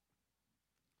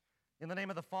In the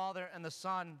name of the Father, and the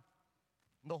Son,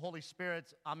 and the Holy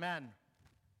Spirit, amen.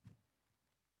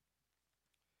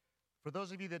 For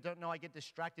those of you that don't know, I get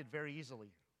distracted very easily.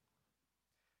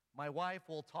 My wife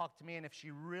will talk to me, and if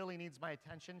she really needs my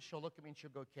attention, she'll look at me and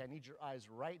she'll go, okay, I need your eyes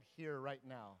right here, right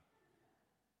now.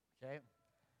 Okay?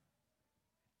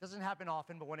 Doesn't happen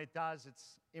often, but when it does,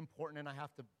 it's important, and I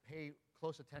have to pay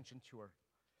close attention to her.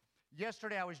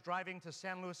 Yesterday, I was driving to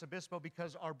San Luis Obispo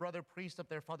because our brother priest up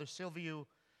there, Father Silvio,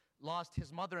 lost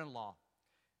his mother-in-law.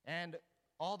 And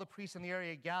all the priests in the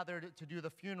area gathered to do the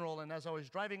funeral, and as I was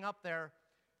driving up there,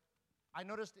 I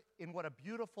noticed in what a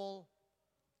beautiful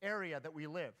area that we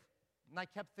live. And I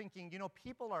kept thinking,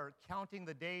 people are counting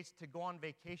the days to go on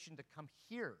vacation to come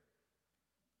here.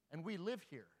 And we live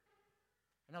here.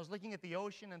 And I was looking at the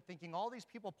ocean and thinking, all these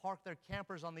people park their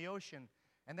campers on the ocean,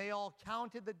 and they all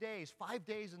counted the days, 5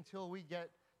 days until we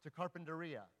get to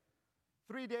Carpinteria,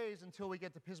 3 days until we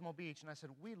get to Pismo Beach. And I said,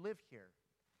 we live here.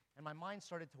 And my mind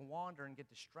started to wander and get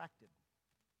distracted.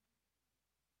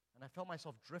 And I felt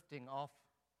myself drifting off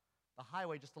the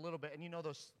highway just a little bit. And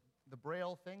the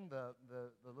braille thing, the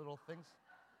little things?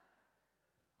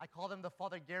 I call them the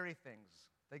frgaryk things.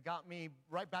 They got me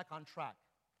right back on track.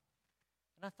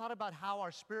 And I thought about how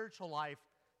our spiritual life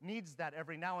needs that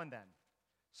every now and then.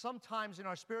 Sometimes in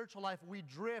our spiritual life, we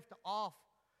drift off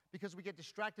because we get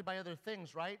distracted by other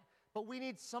things, right? But we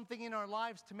need something in our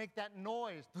lives to make that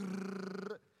noise,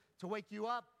 to wake you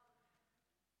up,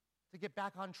 to get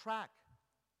back on track.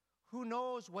 Who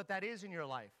knows what that is in your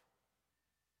life?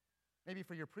 Maybe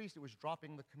for your priest, it was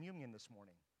dropping the communion this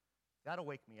morning. That'll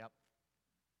wake me up.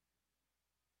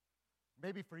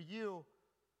 Maybe for you,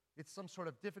 it's some sort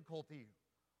of difficulty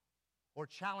or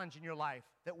challenge in your life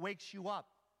that wakes you up,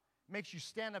 makes you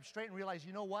stand up straight and realize,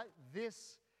 you know what?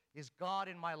 This is God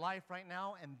in my life right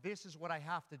now, and this is what I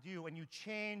have to do. And you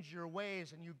change your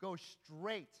ways, and you go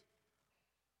straight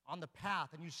on the path,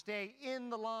 and you stay in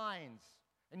the lines,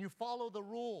 and you follow the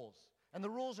rules. And the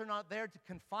rules are not there to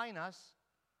confine us.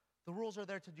 The rules are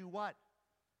there to do what?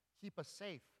 Keep us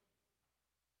safe.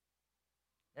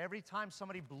 Every time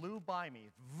somebody blew by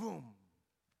me, vroom,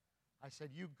 I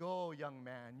said, you go, young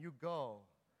man, you go.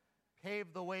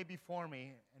 Pave the way before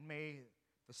me, and may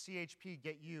the CHP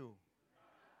get you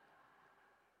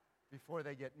before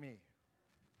they get me.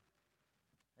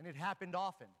 And it happened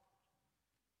often.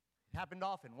 It happened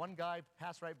often. One guy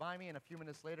passed right by me, and a few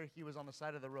minutes later, he was on the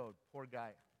side of the road. Poor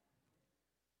guy.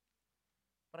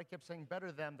 But I kept saying,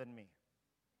 better them than me.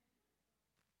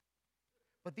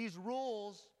 But these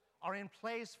rules are in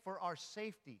place for our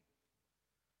safety.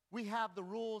 We have the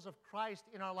rules of Christ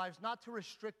in our lives, not to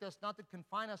restrict us, not to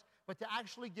confine us, but to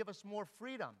actually give us more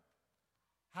freedom.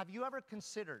 Have you ever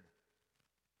considered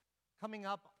coming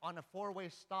up on a four-way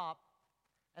stop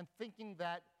and thinking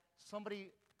that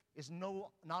somebody is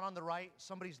not on the right,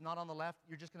 somebody's not on the left,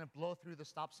 you're just going to blow through the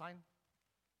stop sign?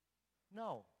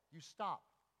 No, you stop.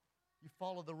 You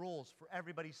follow the rules for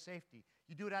everybody's safety.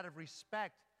 You do it out of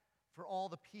respect for all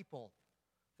the people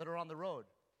that are on the road.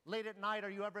 Late at night, are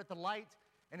you ever at the light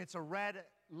and it's a red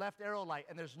left arrow light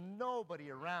and there's nobody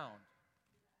around?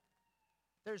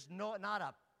 There's not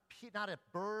a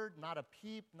bird, not a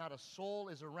peep, not a soul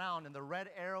is around, and the red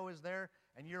arrow is there,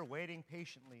 and you're waiting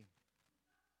patiently.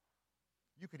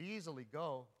 You could easily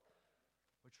go,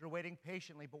 but you're waiting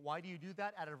patiently. But why do you do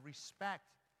that? Out of respect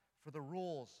for the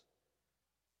rules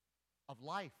of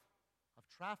life, of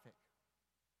traffic.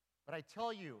 But I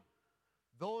tell you,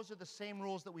 those are the same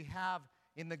rules that we have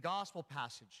in the gospel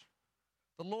passage.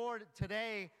 The Lord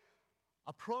today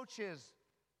approaches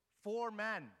 4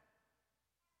 men,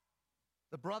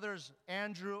 the brothers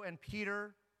Andrew and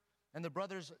Peter, and the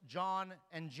brothers John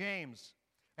and James.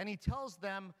 And he tells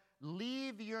them,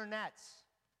 leave your nets.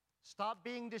 Stop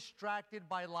being distracted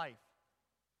by life.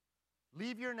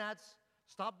 Leave your nets,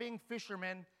 stop being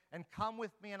fishermen, and come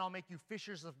with me and I'll make you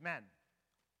fishers of men.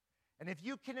 And if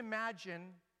you can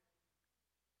imagine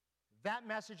that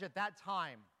message at that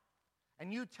time,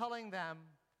 and you telling them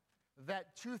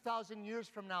that 2,000 years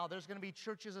from now, there's going to be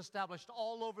churches established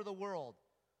all over the world.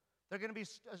 They're going to be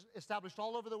established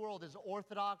all over the world as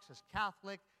Orthodox, as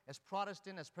Catholic, as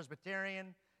Protestant, as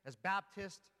Presbyterian, as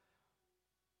Baptist,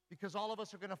 because all of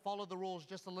us are going to follow the rules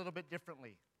just a little bit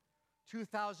differently.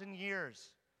 2,000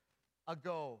 years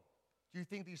ago, do you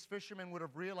think these fishermen would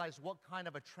have realized what kind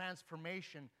of a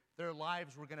transformation their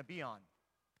lives were going to be on?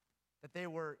 That they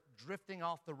were drifting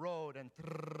off the road and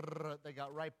they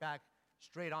got right back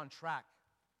straight on track.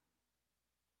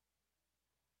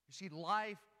 You see,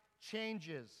 life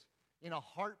changes in a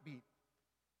heartbeat,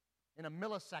 in a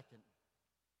millisecond.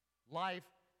 Life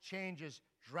changes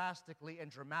drastically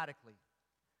and dramatically.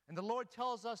 And the Lord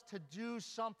tells us to do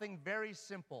something very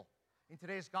simple in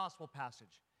today's gospel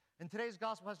passage. In today's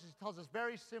gospel passage, He tells us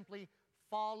very simply,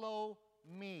 follow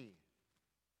me.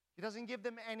 He doesn't give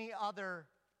them any other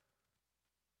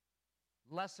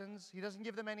lessons. He doesn't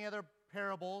give them any other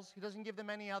parables. He doesn't give them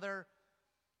any other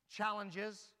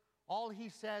challenges. All He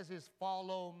says is,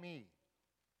 follow me.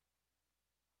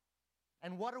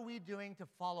 And what are we doing to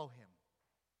follow Him?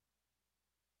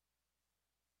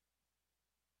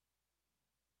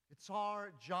 It's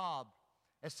our job,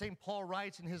 as St. Paul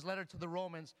writes in his letter to the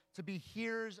Romans, to be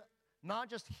hearers, not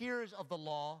just hearers of the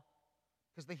law,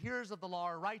 because the hearers of the law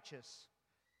are righteous,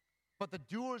 but the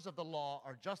doers of the law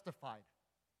are justified.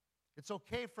 It's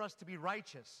okay for us to be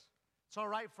righteous. It's all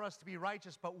right for us to be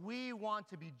righteous, but we want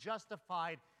to be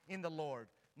justified in the Lord,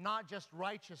 not just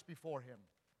righteous before Him.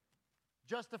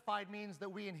 Justified means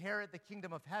that we inherit the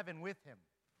kingdom of heaven with Him.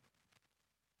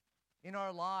 In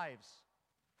our lives,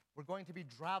 we're going to be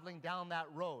traveling down that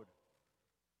road.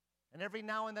 And every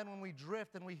now and then when we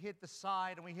drift and we hit the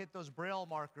side and we hit those braille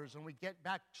markers and we get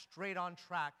back straight on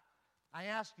track, I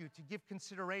ask you to give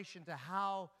consideration to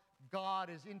how God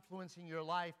is influencing your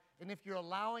life and if you're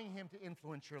allowing Him to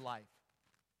influence your life.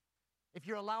 If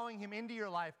you're allowing Him into your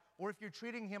life, or if you're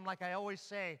treating Him, like I always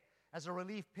say, as a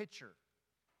relief pitcher.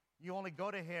 You only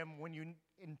go to Him when you're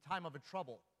in time of a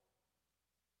trouble.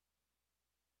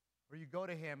 Or you go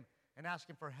to Him and ask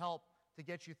Him for help to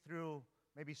get you through.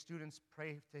 Maybe students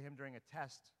pray to Him during a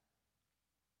test.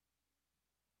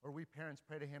 Or we parents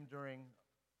pray to Him during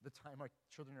the time our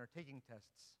children are taking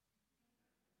tests.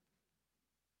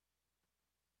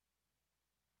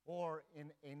 Or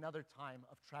in another time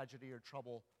of tragedy or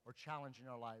trouble or challenge in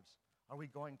our lives, are we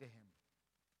going to Him?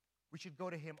 We should go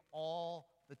to Him all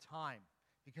the time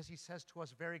because He says to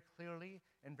us very clearly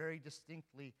and very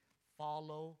distinctly,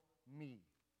 follow me.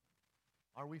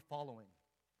 Are we following?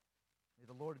 May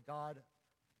the Lord God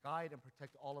guide and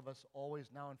protect all of us always,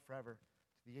 now, and forever,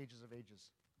 to the ages of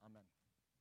ages. Amen.